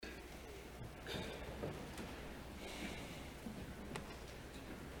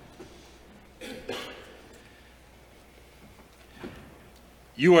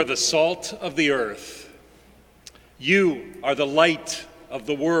You are the salt of the earth. You are the light of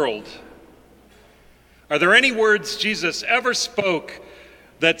the world. Are there any words Jesus ever spoke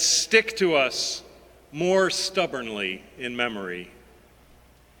that stick to us more stubbornly in memory?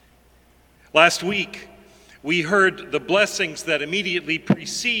 Last week, we heard the blessings that immediately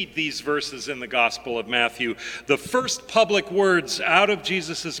precede these verses in the Gospel of Matthew, the first public words out of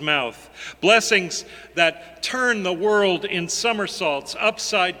Jesus' mouth, blessings that turn the world in somersaults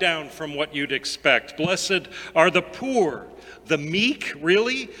upside down from what you'd expect. Blessed are the poor, the meek,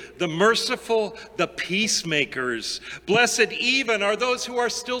 really, the merciful, the peacemakers. Blessed even are those who are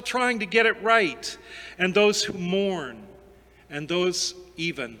still trying to get it right, and those who mourn, and those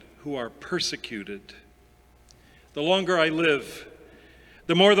even who are persecuted. The longer I live,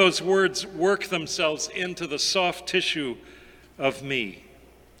 the more those words work themselves into the soft tissue of me.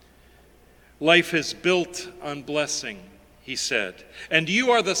 Life is built on blessing, he said, and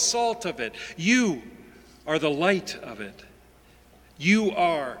you are the salt of it. You are the light of it. You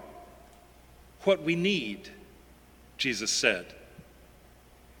are what we need, Jesus said.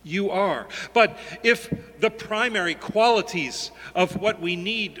 You are. But if the primary qualities of what we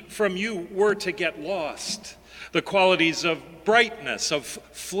need from you were to get lost, the qualities of brightness, of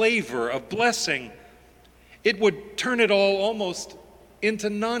flavor, of blessing, it would turn it all almost into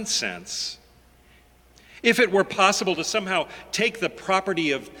nonsense. If it were possible to somehow take the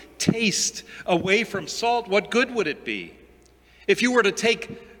property of taste away from salt, what good would it be? If you were to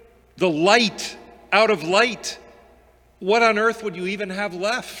take the light out of light, what on earth would you even have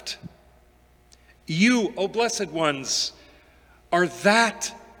left? You, O blessed ones, are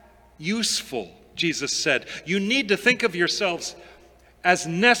that useful, Jesus said. You need to think of yourselves as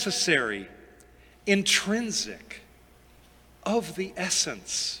necessary, intrinsic, of the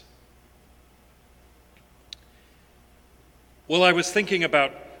essence. Well, I was thinking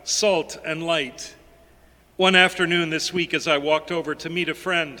about salt and light one afternoon this week as I walked over to meet a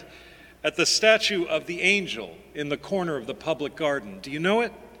friend at the statue of the angel in the corner of the public garden. Do you know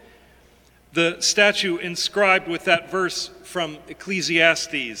it? The statue inscribed with that verse from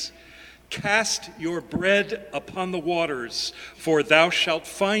Ecclesiastes, "Cast your bread upon the waters, for thou shalt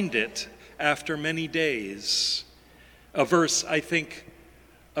find it after many days." A verse, I think,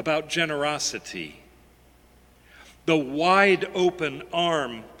 about generosity. The wide open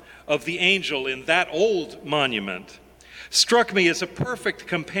arm of the angel in that old monument struck me as a perfect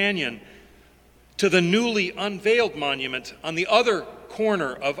companion to the newly unveiled monument on the other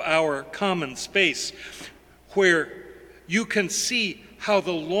corner of our common space, where you can see how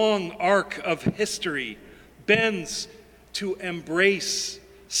the long arc of history bends to embrace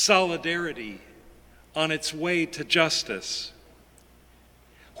solidarity on its way to justice.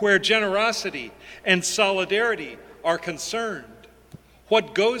 Where generosity and solidarity are concerned,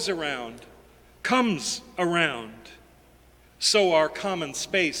 what goes around comes around. So our common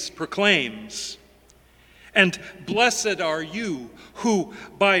space proclaims. And blessed are you who,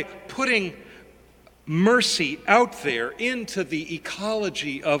 by putting mercy out there into the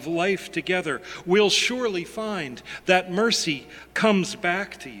ecology of life together, will surely find that mercy comes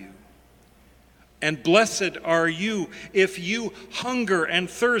back to you. And blessed are you if you hunger and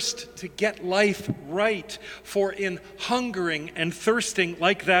thirst to get life right, for in hungering and thirsting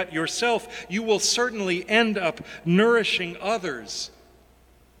like that yourself, you will certainly end up nourishing others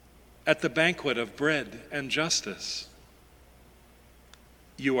at the banquet of bread and justice.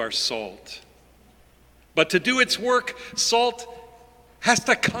 You are salt. But to do its work, salt has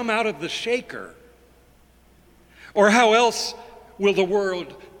to come out of the shaker. Or how else will the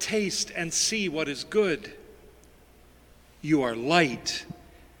world taste and see what is good? You are light.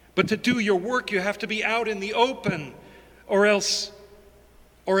 But to do your work, you have to be out in the open, or else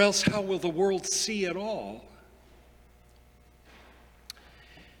how will the world see at all?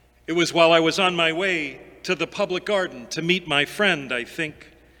 It was while I was on my way to the public garden to meet my friend, I think,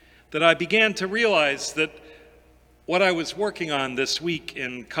 that I began to realize that what I was working on this week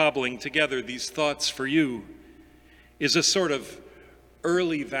in cobbling together these thoughts for you is a sort of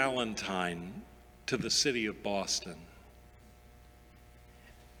early Valentine to the city of Boston.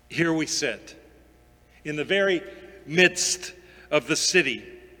 Here we sit in the very midst of the city.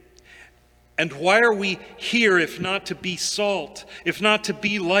 And why are we here if not to be salt, if not to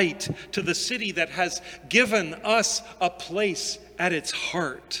be light to the city that has given us a place at its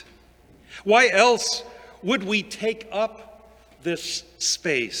heart? Why else would we take up this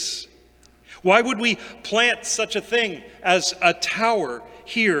space? Why would we plant such a thing as a tower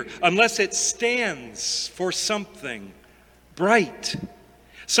here unless it stands for something bright,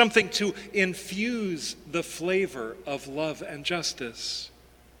 something to infuse the flavor of love and justice?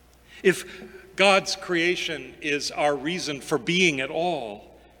 If God's creation is our reason for being at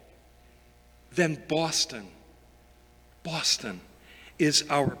all, then Boston is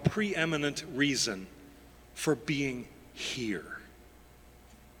our preeminent reason for being here.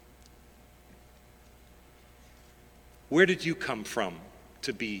 Where did you come from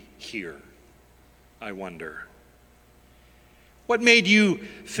to be here, I wonder? What made you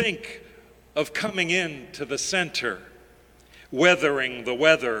think of coming in to the center, weathering the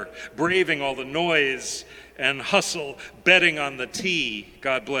weather, braving all the noise and hustle, betting on the tee,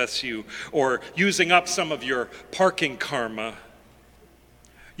 God bless you, or using up some of your parking karma?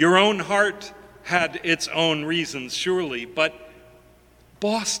 Your own heart had its own reasons, surely, but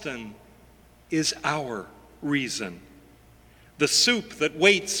Boston is our reason. The soup that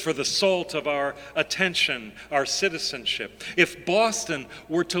waits for the salt of our attention, our citizenship. If Boston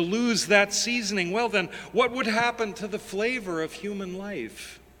were to lose that seasoning, well then, what would happen to the flavor of human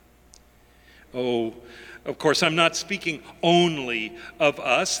life? Oh, of course, I'm not speaking only of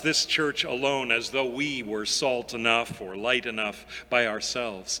us, this church alone, as though we were salt enough or light enough by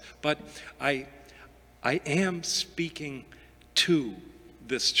ourselves. But I am speaking to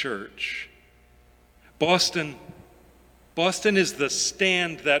this church. Boston is the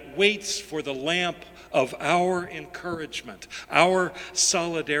stand that waits for the lamp of our encouragement, our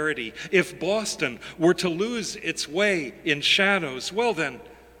solidarity. If Boston were to lose its way in shadows, well then,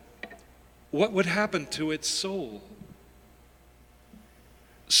 what would happen to its soul?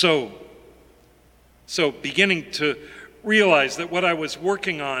 So beginning to realize that what I was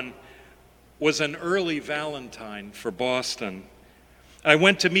working on was an early Valentine for Boston, I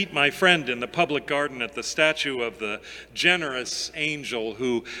went to meet my friend in the public garden at the statue of the generous angel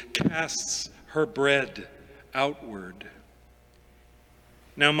who casts her bread outward.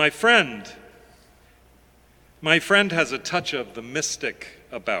 Now, my friend has a touch of the mystic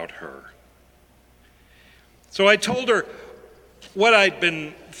about her. So I told her what I'd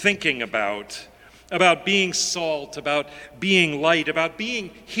been thinking about being salt, about being light, about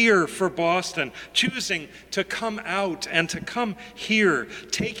being here for Boston, choosing to come out and to come here,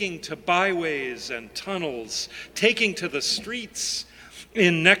 taking to byways and tunnels, taking to the streets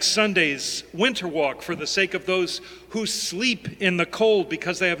in next Sunday's winter walk for the sake of those who sleep in the cold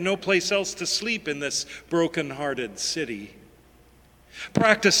because they have no place else to sleep in this broken-hearted city.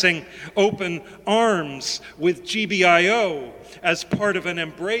 Practicing open arms with GBIO as part of an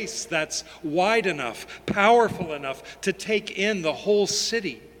embrace that's wide enough, powerful enough to take in the whole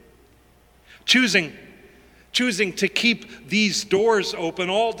city. Choosing to keep these doors open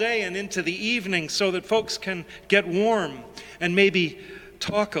all day and into the evening so that folks can get warm and maybe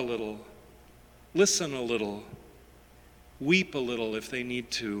talk a little, listen a little, weep a little if they need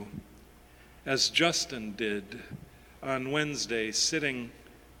to, as Justin did on Wednesday, sitting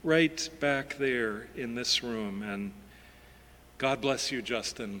right back there in this room. And God bless you,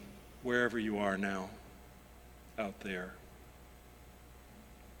 Justin, wherever you are now, out there.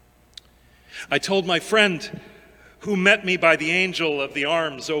 I told my friend who met me by the angel of the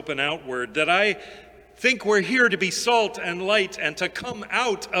arms open outward that I think we're here to be salt and light and to come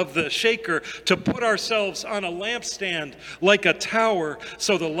out of the shaker, to put ourselves on a lampstand like a tower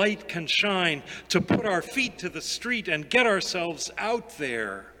so the light can shine, to put our feet to the street and get ourselves out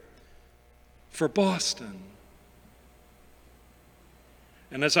there for Boston.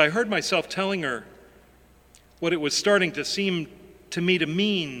 And as I heard myself telling her what it was starting to seem to me to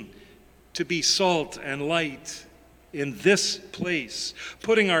mean to be salt and light in this place,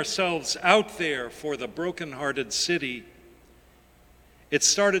 putting ourselves out there for the broken-hearted city, it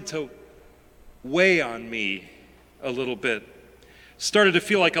started to weigh on me a little bit. Started to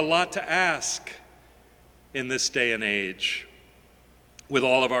feel like a lot to ask in this day and age, with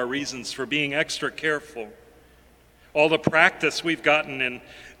all of our reasons for being extra careful, all the practice we've gotten in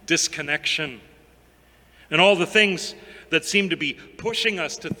disconnection, and all the things that seem to be pushing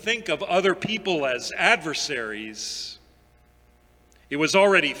us to think of other people as adversaries. It was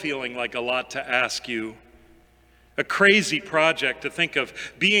already feeling like a lot to ask you. A crazy project to think of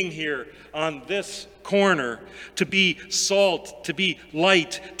being here on this corner, to be salt, to be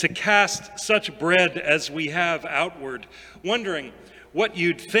light, to cast such bread as we have outward, wondering what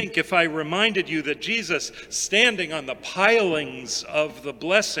you'd think if I reminded you that Jesus, standing on the pilings of the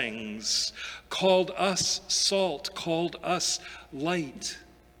blessings, called us salt, called us light.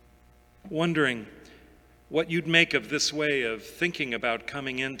 Wondering what you'd make of this way of thinking about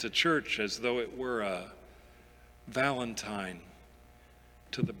coming into church as though it were a Valentine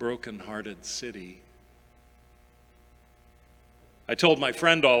to the broken-hearted city. I told my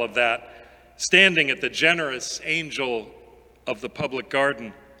friend all of that, standing at the generous angel of the public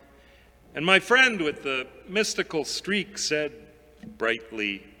garden. And my friend with the mystical streak said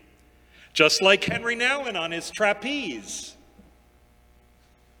brightly, "Just like Henry Nouwen on his trapeze."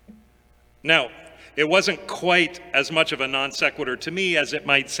 Now, it wasn't quite as much of a non sequitur to me as it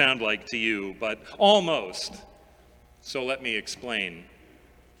might sound like to you, but almost. So let me explain.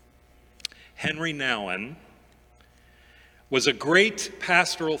 Henry Nouwen was a great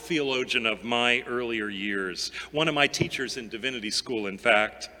pastoral theologian of my earlier years, one of my teachers in divinity school, in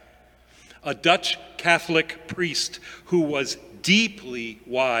fact, a Dutch Catholic priest who was deeply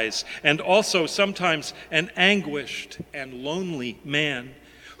wise and also sometimes an anguished and lonely man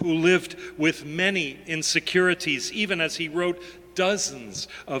who lived with many insecurities, even as he wrote dozens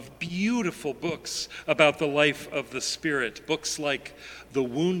of beautiful books about the life of the Spirit, books like The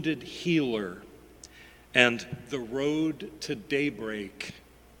Wounded Healer and The Road to Daybreak,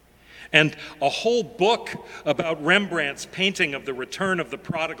 and a whole book about Rembrandt's painting of the Return of the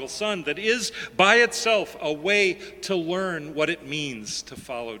Prodigal Son that is by itself a way to learn what it means to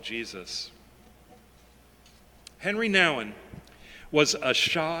follow Jesus. Henry Nouwen was a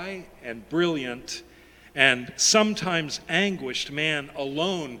shy and brilliant and sometimes anguished man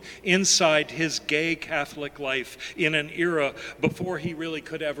alone inside his gay Catholic life in an era before he really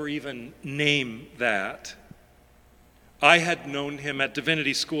could ever even name that. I had known him at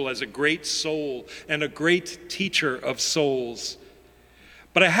divinity school as a great soul and a great teacher of souls.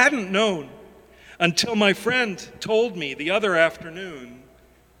 But I hadn't known until my friend told me the other afternoon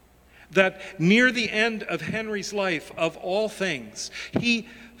that near the end of Henry's life, of all things, he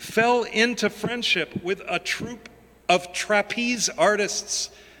fell into friendship with a troupe of trapeze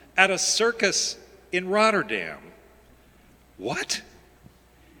artists at a circus in Rotterdam. What?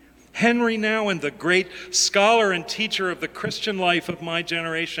 Henry Nouwen, the great scholar and teacher of the Christian life of my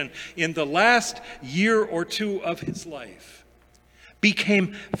generation, in the last year or two of his life,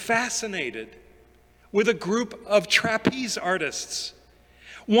 became fascinated with a group of trapeze artists,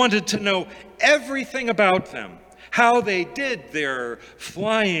 wanted to know everything about them, how they did their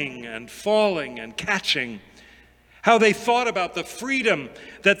flying and falling and catching, how they thought about the freedom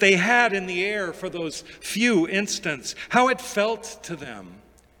that they had in the air for those few instants, how it felt to them.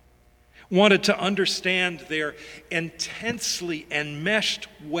 Wanted to understand their intensely enmeshed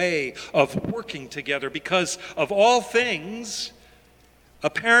way of working together because, of all things,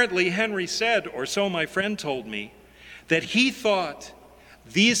 apparently Henry said, or so my friend told me, that he thought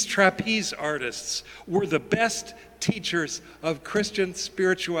these trapeze artists were the best teachers of Christian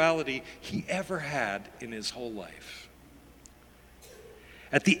spirituality he ever had in his whole life.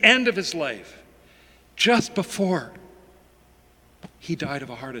 At the end of his life, just before he died of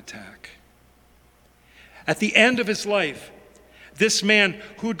a heart attack, at the end of his life, this man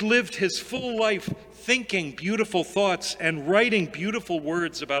who'd lived his full life thinking beautiful thoughts and writing beautiful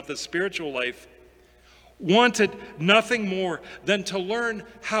words about the spiritual life wanted nothing more than to learn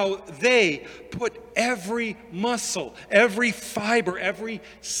how they put every muscle, every fiber, every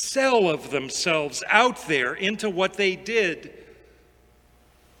cell of themselves out there into what they did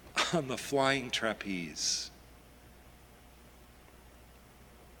on the flying trapeze.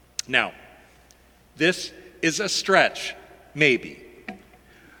 Now, this is a stretch, maybe.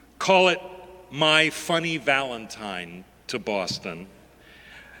 Call it my funny Valentine to Boston.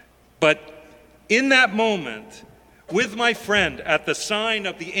 But in that moment, with my friend at the sign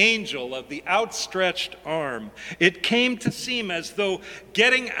of the angel of the outstretched arm, it came to seem as though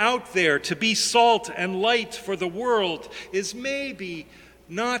getting out there to be salt and light for the world is maybe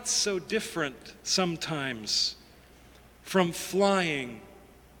not so different sometimes from flying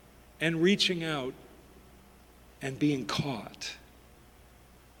and reaching out and being caught.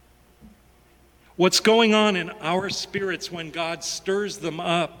 What's going on in our spirits when God stirs them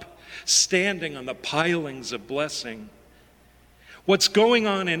up, standing on the pilings of blessing? What's going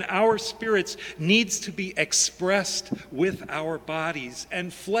on in our spirits needs to be expressed with our bodies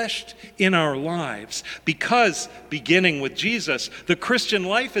and fleshed in our lives, because, beginning with Jesus, the Christian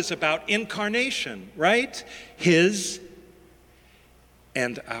life is about incarnation, right? His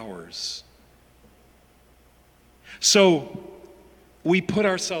and ours. So we put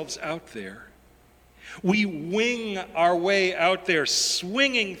ourselves out there. We wing our way out there,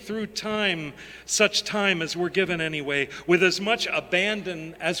 swinging through time, such time as we're given anyway, with as much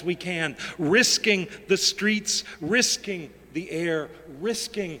abandon as we can, risking the streets, risking the air,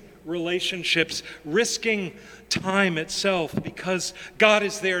 risking relationships, risking time itself, because God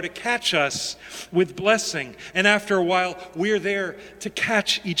is there to catch us with blessing. And after a while, we're there to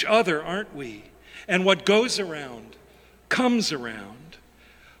catch each other, aren't we? And what goes around comes around.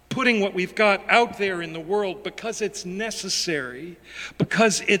 putting what we've got out there in the world because it's necessary,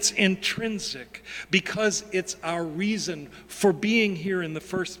 because it's intrinsic, because it's our reason for being here in the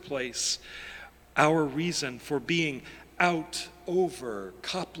first place, our reason for being out over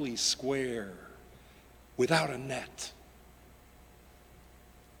Copley Square without a net.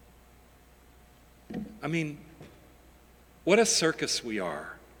 I mean, what a circus we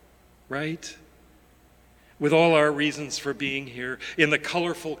are, right? With all our reasons for being here, in the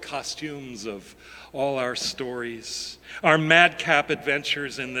colorful costumes of all our stories, our madcap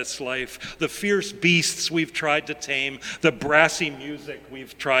adventures in this life, the fierce beasts we've tried to tame, the brassy music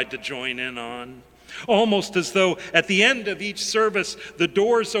we've tried to join in on. Almost as though at the end of each service, the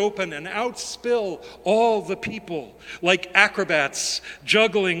doors open and out spill all the people, like acrobats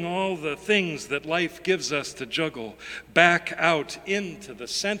juggling all the things that life gives us to juggle, back out into the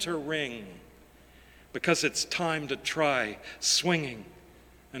center ring, because it's time to try swinging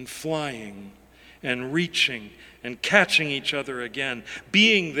and flying and reaching and catching each other again,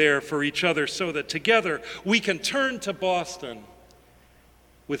 being there for each other so that together we can turn to Boston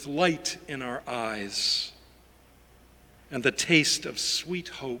with light in our eyes and the taste of sweet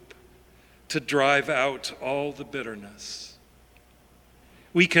hope to drive out all the bitterness.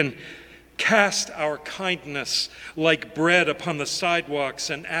 We can cast our kindness like bread upon the sidewalks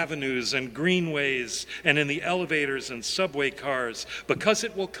and avenues and greenways and in the elevators and subway cars, because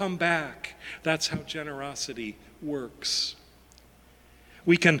it will come back. That's how generosity works.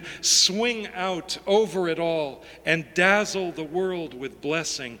 We can swing out over it all and dazzle the world with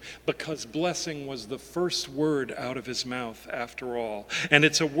blessing, because blessing was the first word out of his mouth after all. And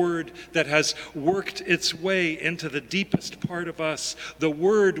it's a word that has worked its way into the deepest part of us, the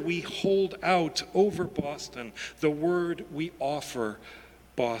word we hold out over Boston, the word we offer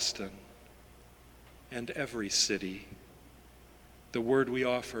Boston and every city, the word we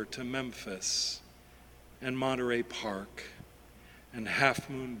offer to Memphis and Monterey Park and Half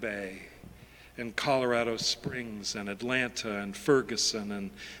Moon Bay, and Colorado Springs, and Atlanta, and Ferguson,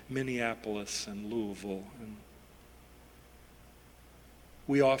 and Minneapolis, and Louisville. And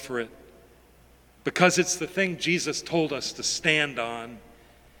we offer it because it's the thing Jesus told us to stand on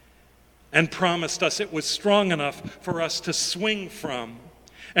and promised us it was strong enough for us to swing from.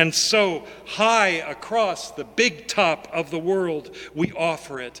 And so high across the big top of the world, we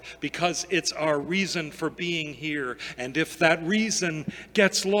offer it because it's our reason for being here. And if that reason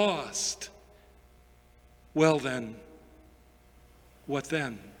gets lost, well then, what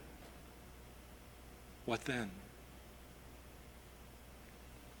then? What then?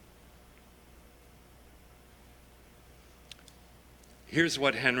 Here's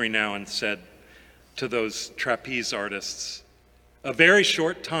what Henry Nouwen said to those trapeze artists. A very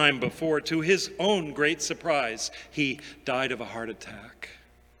short time before, to his own great surprise, he died of a heart attack.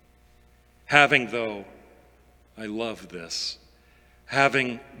 Having, though, I love this,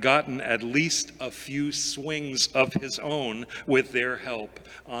 having gotten at least a few swings of his own with their help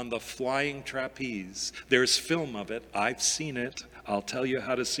on the flying trapeze. There's film of it. I've seen it. I'll tell you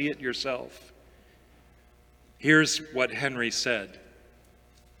how to see it yourself. Here's what Henry said.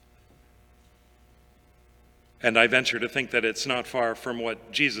 And I venture to think that it's not far from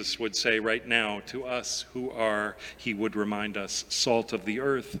what Jesus would say right now to us who are, he would remind us, salt of the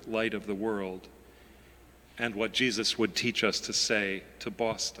earth, light of the world. And what Jesus would teach us to say to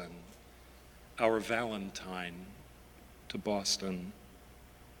Boston, our Valentine to Boston.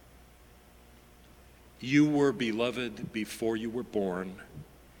 You were beloved before you were born,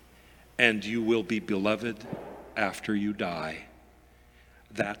 and you will be beloved after you die.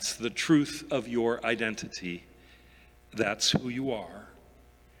 That's the truth of your identity. That's who you are.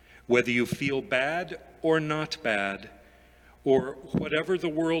 Whether you feel bad or not bad, or whatever the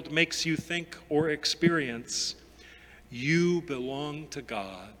world makes you think or experience, you belong to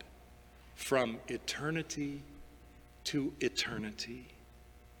God from eternity to eternity.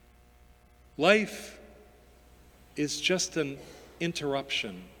 Life is just an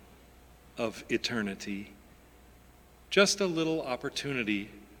interruption of eternity, just a little opportunity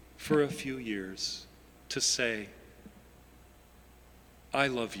for a few years to say, I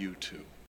love you too.